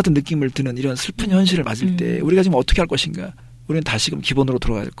떠난 것 같은 느낌을 드는 이런 슬픈 현실을 맞을 때 우리가 지금 어떻게 할 것인가. 우리는 다시금 기본으로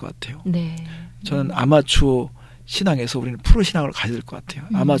돌아가야 될 것 같아요. 네. 저는 아마추어 신앙에서 우리는 프로 신앙을 가져야 될 것 같아요.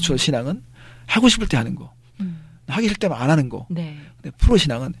 아마추어 신앙은 하고 싶을 때 하는 거. 하기 싫을 때만 안 하는 거. 네. 근데 프로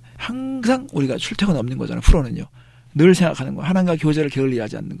신앙은 항상 우리가 출퇴근 없는 거잖아요. 프로는요. 늘 생각하는 거. 하나님과 교제를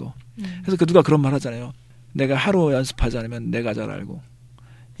게을리하지 않는 거. 그래서 그 누가 그런 말 하잖아요. 내가 하루 연습하지 않으면 내가 잘 알고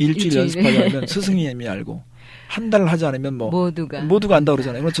일주일 연습하지 않으면 스승님이 알고 한 달을 하지 않으면 뭐 모두가 안다고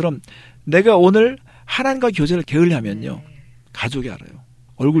그러잖아요. 그것처럼 내가 오늘 하나님과 교제를 게을리하면요. 가족이 알아요.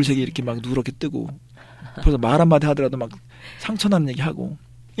 얼굴색이 이렇게 막 누렇게 뜨고 그래서 말 한마디 하더라도 막 상처나는 얘기하고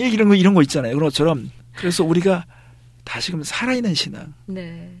이런 거 있잖아요. 그런 것처럼 그래서 우리가 다시금 살아있는 신앙,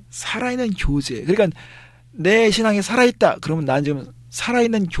 네. 살아있는 교제. 그러니까 내 신앙이 살아있다. 그러면 나는 지금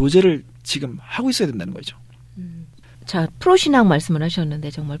살아있는 교제를 지금 하고 있어야 된다는 거죠. 자, 프로신앙 말씀을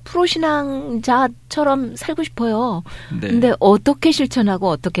하셨는데 정말 프로신앙자처럼 살고 싶어요. 네. 근데 어떻게 실천하고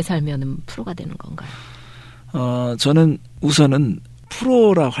어떻게 살면 프로가 되는 건가요? 저는 우선은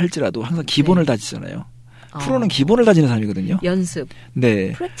프로라 할지라도 항상 기본을 다지잖아요. 프로는 기본을 다지는 사람이거든요. 연습.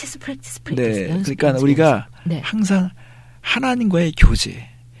 네. 프랙티스. 네. 연습, 그러니까 연습, 우리가 네. 항상 하나님과의 교제,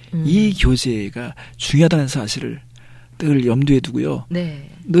 이 교제가 중요하다는 사실을 늘 염두에 두고요. 네.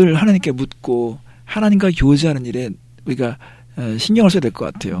 늘 하나님께 묻고 하나님과 교제하는 일에 우리가 신경을 써야 될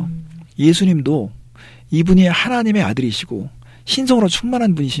것 같아요. 예수님도 이분이 하나님의 아들이시고 신성으로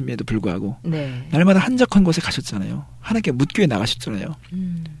충만한 분이심에도 불구하고 네. 날마다 한적한 곳에 가셨잖아요. 하나님께 묻교에 나가셨잖아요.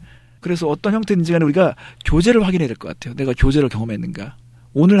 그래서 어떤 형태인지 간에 우리가 교제를 확인해야 될 것 같아요. 내가 교제를 경험했는가.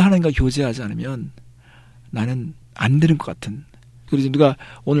 오늘 하나님과 교제하지 않으면 나는 안 되는 것 같은. 그래서 누가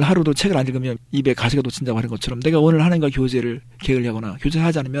오늘 하루도 책을 안 읽으면 입에 가시가 돋친다고 하는 것처럼 내가 오늘 하나님과 교제를 계획을 하거나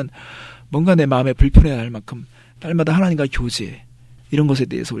교제하지 않으면 뭔가 내 마음에 불편해할 만큼 날마다 하나님과 교제 이런 것에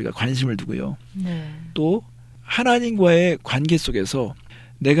대해서 우리가 관심을 두고요. 네. 또 하나님과의 관계 속에서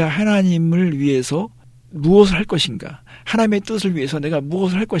내가 하나님을 위해서 무엇을 할 것인가, 하나님의 뜻을 위해서 내가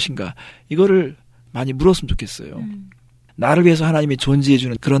무엇을 할 것인가, 이거를 많이 물었으면 좋겠어요. 나를 위해서 하나님이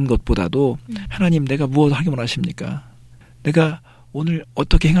존재해주는 그런 것보다도 하나님 내가 무엇을 하기 원하십니까? 내가 오늘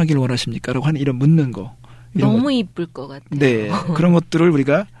어떻게 행하기를 원하십니까? 라고 하는 이런 묻는 거. 너무 이쁠 것 같아요. 네. 그런 것들을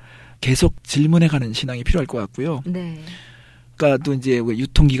우리가 계속 질문해가는 신앙이 필요할 것 같고요. 네. 그러니까 또 이제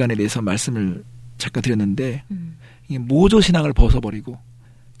유통기간에 대해서 말씀을 잠깐 드렸는데 모조 신앙을 벗어버리고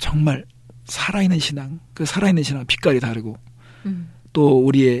정말 살아있는 신앙, 그 살아있는 신앙 빛깔이 다르고 또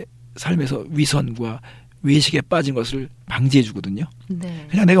우리의 삶에서 위선과 외식에 빠진 것을 방지해 주거든요. 네.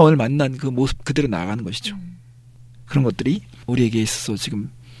 그냥 내가 오늘 만난 그 모습 그대로 나아가는 것이죠. 그런 것들이 우리에게 있어서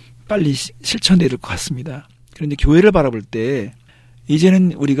지금 빨리 실천돼야 될 것 같습니다. 그런데 교회를 바라볼 때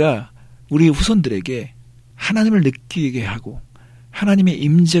이제는 우리가 우리 후손들에게 하나님을 느끼게 하고 하나님의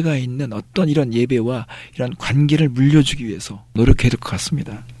임재가 있는 어떤 이런 예배와 이런 관계를 물려주기 위해서 노력해야 될 것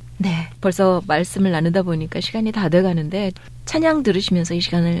같습니다. 네, 벌써 말씀을 나누다 보니까 시간이 다 돼가는데 찬양 들으시면서 이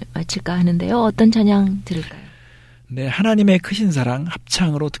시간을 마칠까 하는데요. 어떤 찬양 들을까요? 네, 하나님의 크신 사랑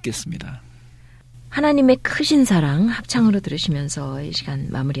합창으로 듣겠습니다. 하나님의 크신 사랑 합창으로 들으시면서 이 시간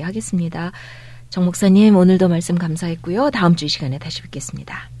마무리하겠습니다. 정 목사님, 오늘도 말씀 감사했고요. 다음 주 이 시간에 다시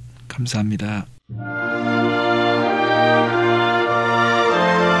뵙겠습니다. 감사합니다.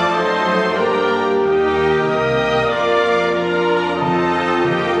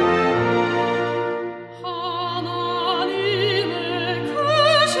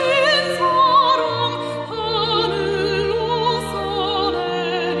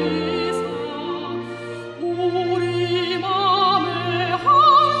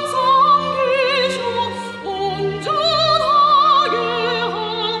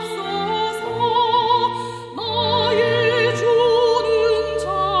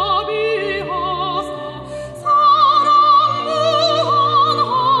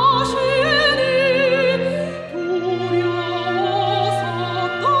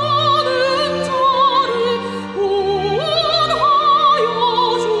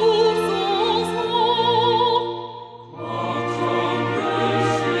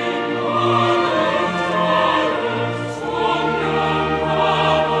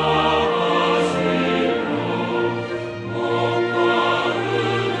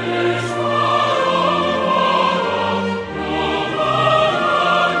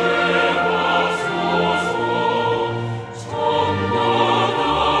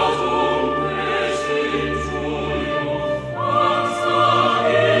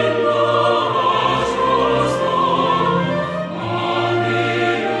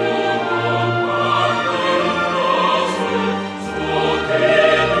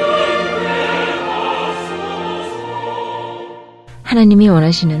 하나님이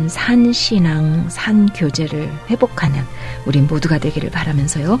원하시는 산신앙, 산교제를 회복하는 우리 모두가 되기를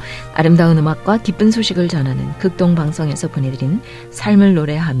바라면서요. 아름다운 음악과 기쁜 소식을 전하는 극동방송에서 보내드린 삶을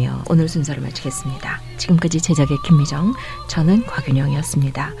노래하며 오늘 순서를 마치겠습니다. 지금까지 제작의 김미정, 저는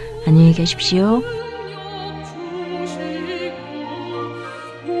곽윤영이었습니다. 안녕히 계십시오.